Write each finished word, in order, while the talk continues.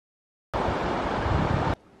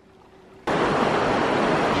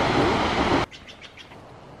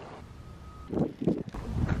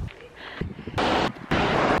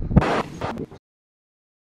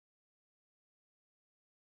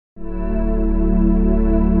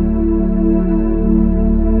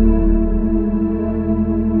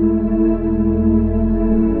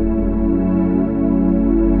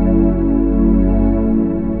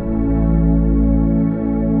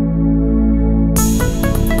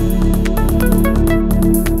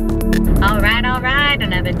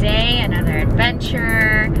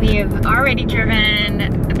already driven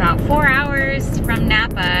about 4 hours from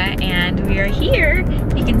Napa, and we are here.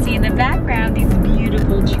 You can see in the background these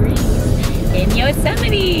beautiful trees in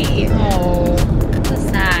Yosemite. Oh, so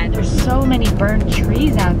sad. There's so many burned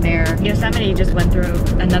trees out there. Yosemite just went through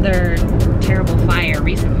another terrible fire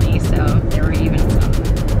recently, so there were even some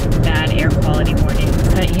bad air quality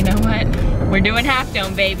warnings. But you know what? We're doing Half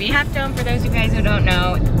Dome, baby. Half Dome, for those of you guys who don't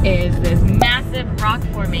know, is this massive rock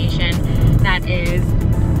formation that is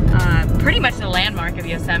pretty much the landmark of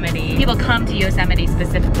Yosemite. People come to Yosemite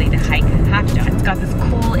specifically to hike Half Dome. It's got this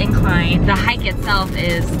cool incline. The hike itself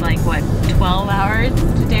is like, what, 12 hours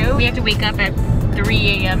to do? We have to wake up at 3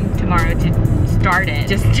 a.m. tomorrow to start it,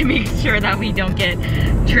 just to make sure that we don't get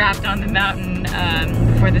trapped on the mountain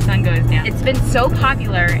before the sun goes down. It's been so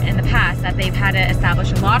popular in the past that they've had to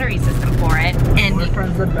establish a lottery system for it. And we're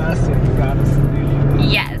friends at best, and you got us.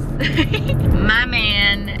 Yes. My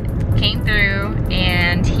man came through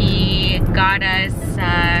and he got us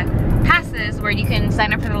passes where you can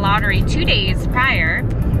sign up for the lottery 2 days prior,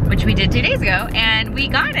 which we did 2 days ago, and we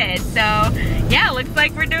got it. So yeah, looks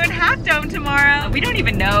like we're doing Half Dome tomorrow. We don't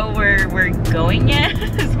even know where we're going yet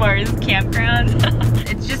as far as campgrounds.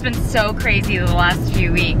 It's just been so crazy the last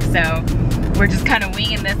few weeks, so we're just kind of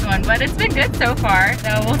winging this one, but it's been good so far.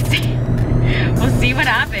 So we'll see. We'll see what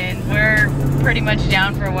happens. We're pretty much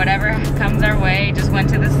down for whatever comes our way. Just went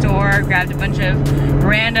to the store, grabbed a bunch of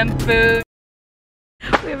random food.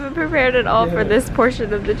 We haven't prepared at all for this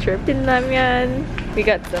portion of the trip. Namyan. We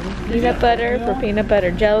got some peanut butter for peanut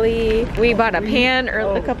butter jelly. We bought a pan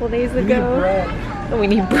a couple days ago. We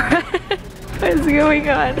need bread. What is going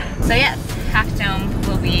on? So yes, Half Dome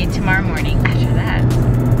will be tomorrow morning. After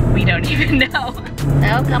that, we don't even know.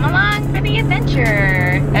 So come along for the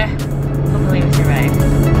adventure. Hopefully we survive.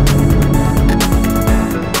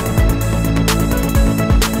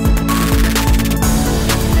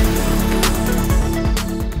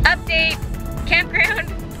 Update,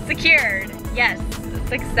 campground secured. Yes,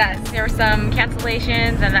 success. There were some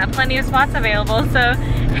cancellations and plenty of spots available, so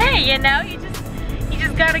hey, you know, you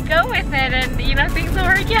just gotta go with it, and you know, things will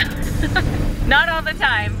work out. Not all the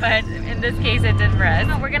time, but in this case it did for us.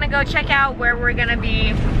 We're gonna go check out where we're gonna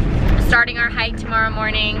be starting our hike tomorrow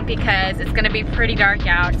morning, because it's gonna be pretty dark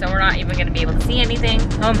out, so we're not even gonna be able to see anything.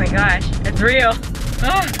 Oh my gosh, it's real.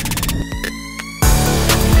 Oh.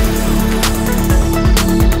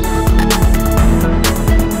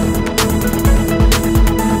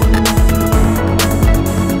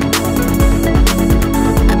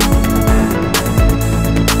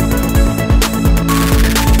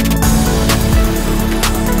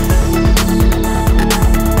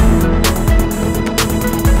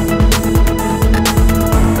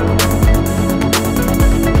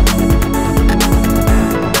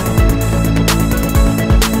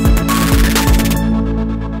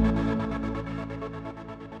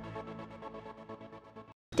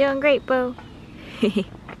 Doing great, Boo. We're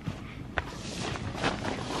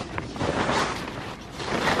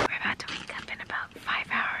about to wake up in about 5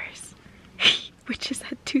 hours, which is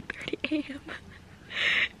at 2:30 a.m.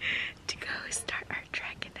 to go start our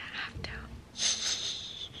trek into Half Dome.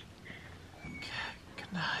 Okay,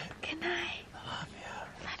 good night. Good night. I love you.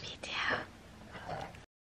 Love you too.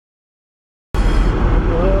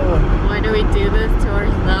 Why do we do this to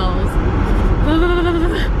ourselves?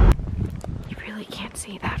 Can't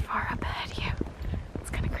see that far up ahead of you. It's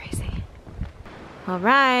kind of crazy. All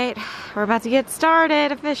right, we're about to get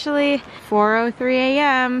started officially. 4:03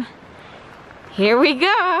 a.m. Here we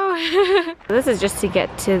go. This is just to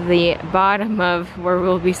get to the bottom of where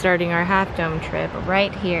we'll be starting our Half Dome trip,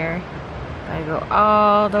 right here. Gotta go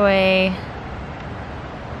all the way.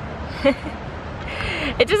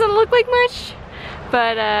 It doesn't look like much,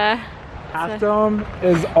 but Half Dome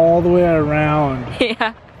is all the way around.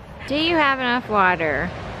 Yeah. Do you have enough water?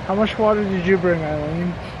 How much water did you bring,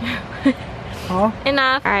 Eileen? Huh?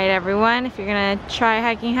 Enough. All right, everyone, if you're gonna try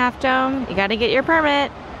hiking Half Dome, you gotta get your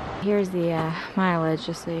permit. Here's the mileage,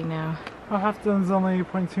 just so you know. Oh, Half Dome's only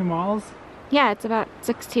 0.2 miles? Yeah, it's about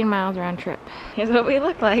 16 miles round trip. Here's what we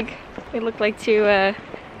look like. We look like two,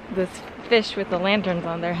 this fish with the lanterns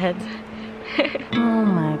on their heads. Oh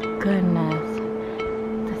my goodness.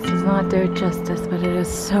 This does not do it justice, but it is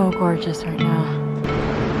so gorgeous right now.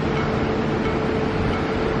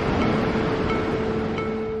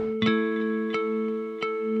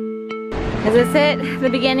 Is this it? The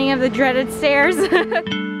beginning of the dreaded stairs? There's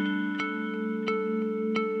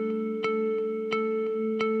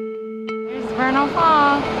Vernal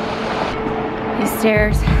Fall. These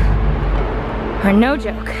stairs are no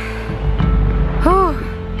joke. Whew.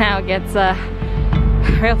 Now it gets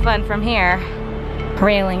real fun from here.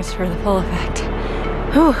 Railings for the full effect.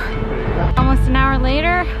 Whew. Almost an hour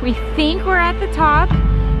later, we think we're at the top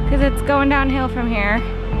because it's going downhill from here.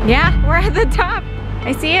 Yeah, we're at the top.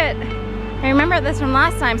 I see it. I remember this from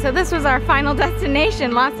last time. So this was our final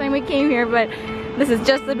destination last time we came here, but this is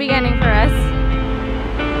just the beginning for us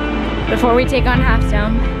before we take on Half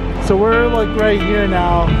Dome. So we're like right here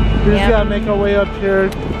now. We just gotta make our way up here,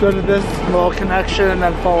 go to this little connection, and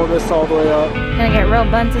then follow this all the way up. Gonna get real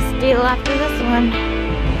bunch of steel after this one.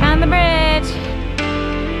 Found the bridge.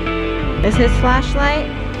 Is his flashlight?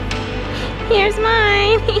 Here's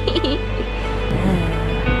mine.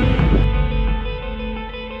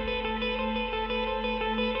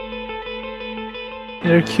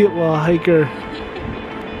 You're a cute little hiker.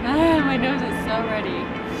 My nose is so ready.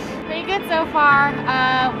 Pretty good so far.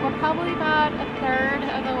 We're probably about a third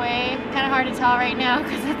of the way. Kind of hard to tell right now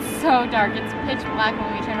because it's so dark. It's pitch black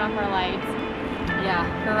when we turn off our lights. Yeah,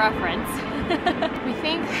 for reference. We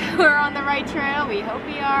think we're on the right trail. We hope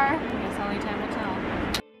we are. I guess only time will tell.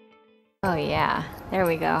 Oh yeah, there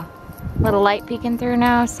we go. Little light peeking through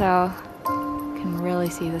now, so you can really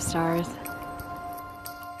see the stars.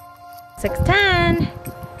 6:10.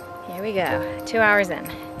 Here we go. 2 hours in.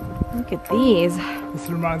 Look at these. This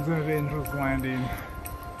reminds me of Angel's Landing.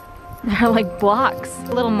 They're like blocks.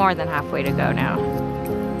 A little more than halfway to go now.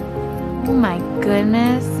 Oh my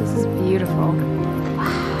goodness, this is beautiful.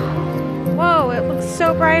 Wow. Whoa, it looks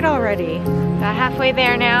so bright already. About halfway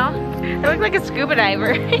there now. I look like a scuba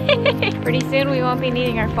diver. Pretty soon we won't be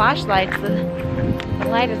needing our flashlights. The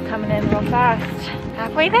light is coming in real fast.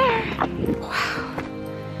 Halfway there. Wow.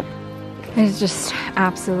 It's just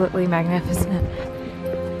absolutely magnificent.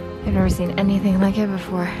 I've never seen anything like it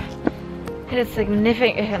before. It is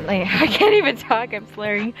significantly, I can't even talk, I'm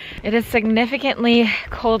slurring. It is significantly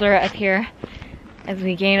colder up here as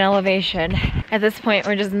we gain elevation. At this point,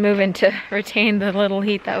 we're just moving to retain the little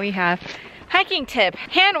heat that we have. Hiking tip,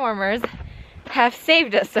 hand warmers have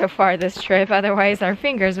saved us so far this trip, otherwise our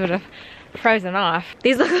fingers would have frozen off.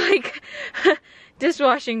 These look like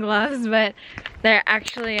dishwashing gloves, but they're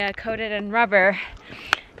actually coated in rubber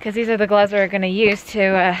because these are the gloves we're going to use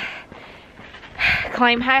to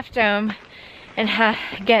climb Half Dome and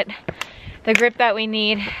get the grip that we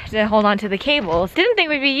need to hold on to the cables. Didn't think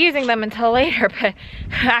we'd be using them until later, but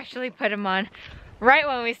actually put them on right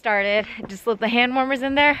when we started. Just slip the hand warmers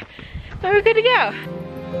in there, so we're good to go.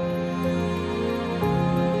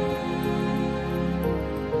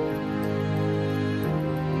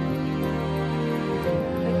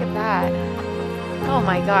 Look at that. Oh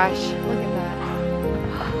my gosh, look at that.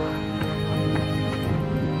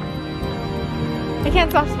 I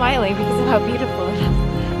can't stop smiling because of how beautiful it is.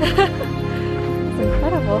 It's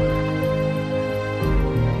incredible.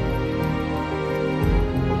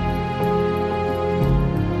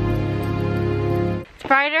 It's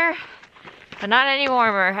brighter, but not any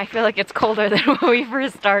warmer. I feel like it's colder than when we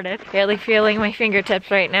first started. Barely feeling my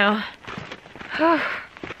fingertips right now.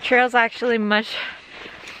 Trail's actually much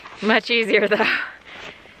easier though.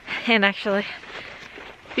 And actually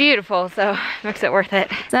beautiful, so makes it worth it.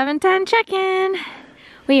 7:10 check-in.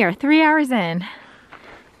 We are 3 hours in.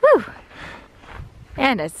 Woo!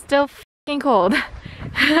 And it's still f***ing cold.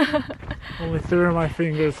 Only 3 of my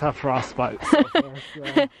fingers have frostbite so far,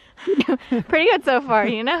 so. Pretty good so far,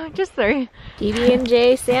 you know? Just 3.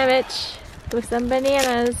 PB&J sandwich with some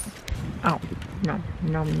bananas. Oh, nom,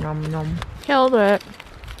 nom, nom, nom. Killed it.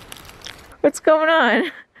 What's going on?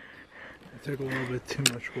 I took a little bit too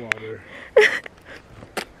much water.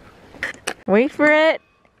 Wait for it.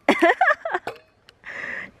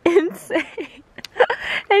 Insane.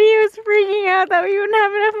 And he was freaking out that we wouldn't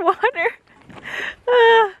have enough water.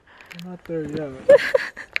 I'm not there yet.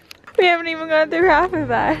 We haven't even gone through half of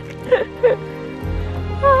that.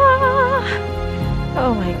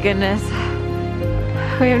 Oh my goodness.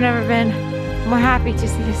 We have never been more happy to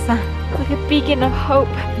see the sun. Like a beacon of hope.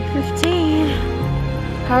 15.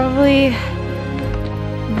 Probably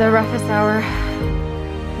the roughest hour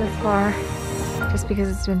this far. Just because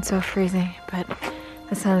it's been so freezing, but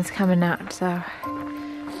the sun is coming out, so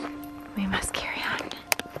we must carry on.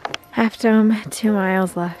 Half Dome, 2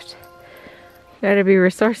 miles left. Gotta be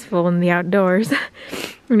resourceful in the outdoors.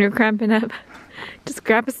 When you're cramping up, just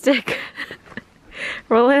grab a stick,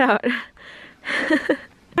 roll it out.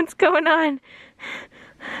 What's going on?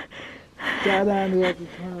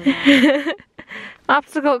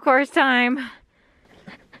 Obstacle course time.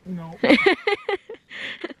 No.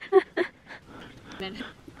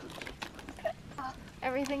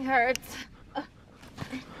 Everything hurts.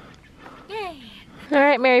 Yay! All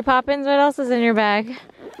right, Mary Poppins, what else is in your bag? You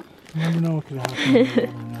never know what could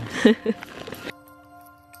happen.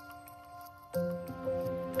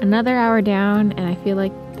 Another hour down, and I feel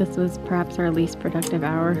like this was perhaps our least productive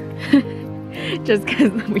hour. Just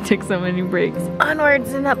because we took so many breaks.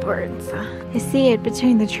 Onwards and upwards. I see it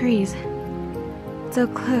between the trees. It's so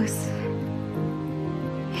close.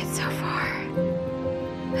 It's so far.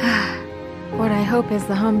 What I hope is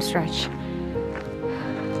the home stretch.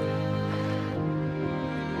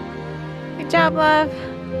 Good job, love.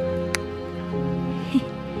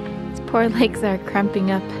 His poor legs are cramping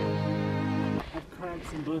up. I've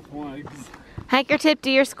cramps in both legs. Hike your tip, do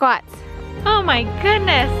your squats. Oh my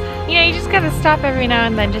goodness. You know, you just gotta stop every now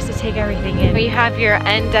and then just to take everything in. You have your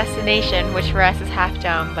end destination, which for us is Half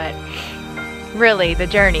Dome, but really the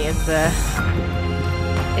journey is the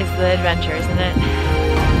adventure, isn't it?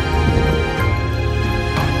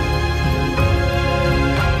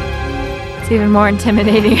 It's even more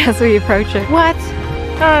intimidating as we approach it. What?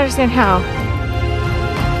 I don't understand how.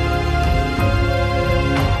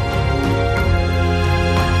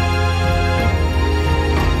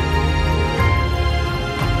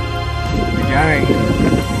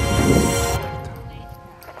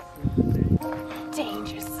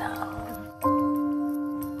 Danger zone.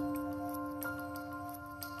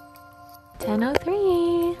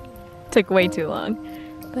 10:03. Took way too long,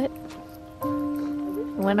 but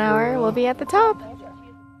 1 hour we'll be at the top.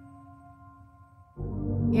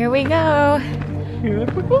 Here we go. Here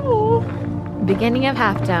we go. Beginning of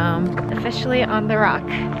Half Dome, officially on the rock.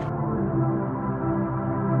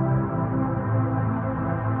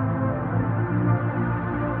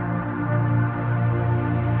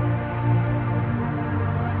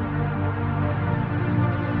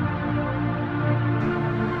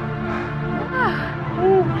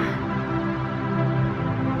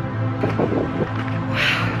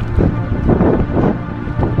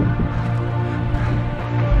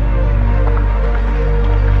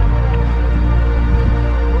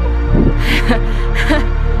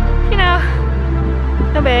 You know,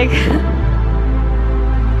 no big.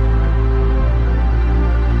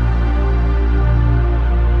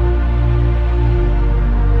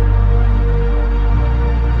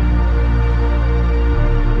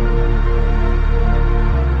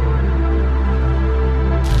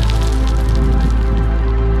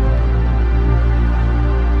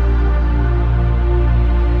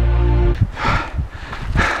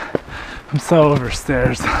 I'm so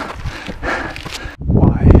overstairs.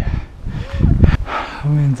 Why?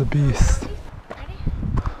 Eileen's a beast.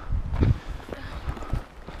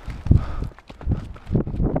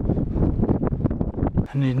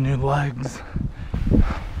 I need new legs.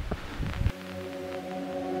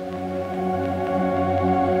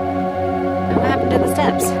 What happened to the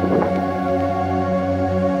steps?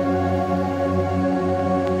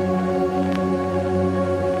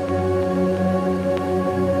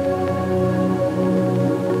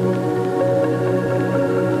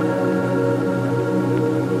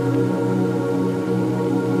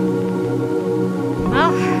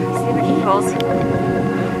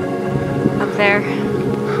 Up there,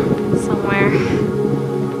 somewhere.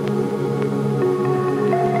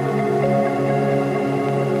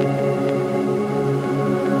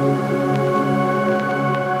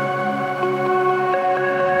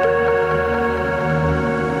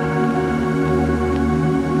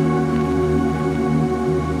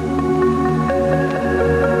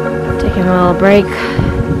 Taking a little break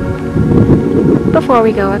before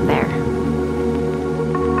we go up there.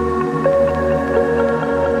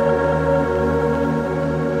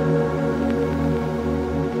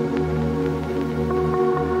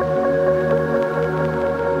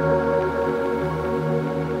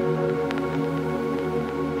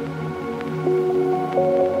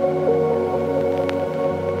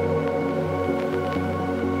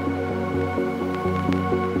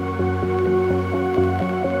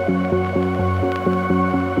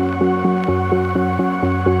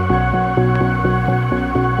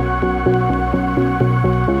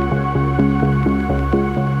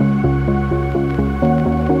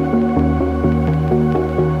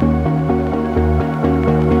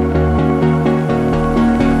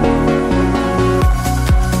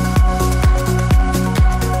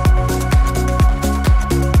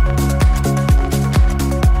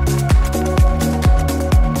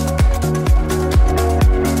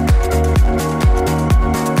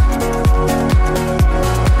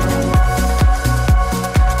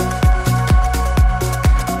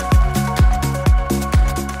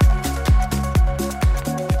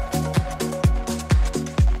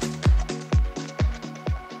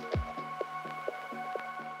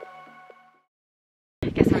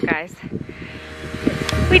 Guess what, guys?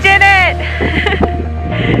 We did it!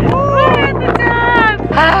 We're at the top!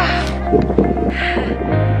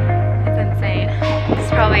 It's insane. It's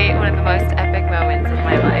probably one of the most epic moments of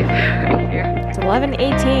my life.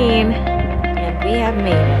 11:18 and we have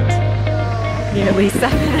made it. Nearly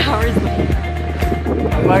 7 hours later.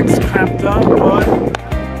 My legs cramped up, but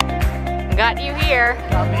got you here.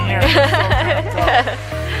 got me here.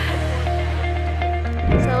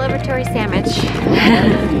 Celebratory sandwich.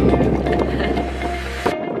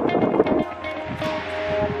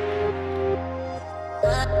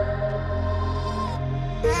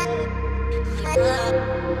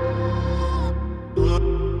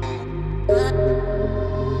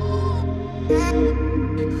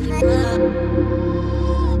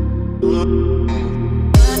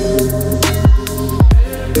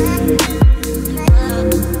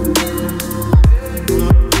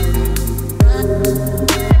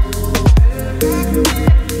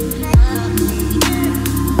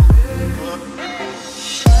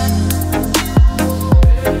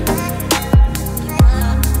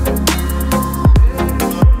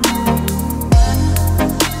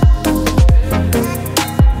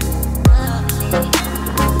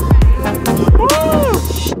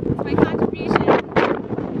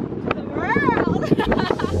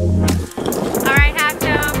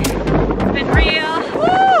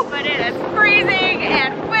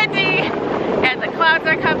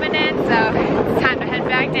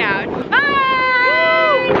 Bye!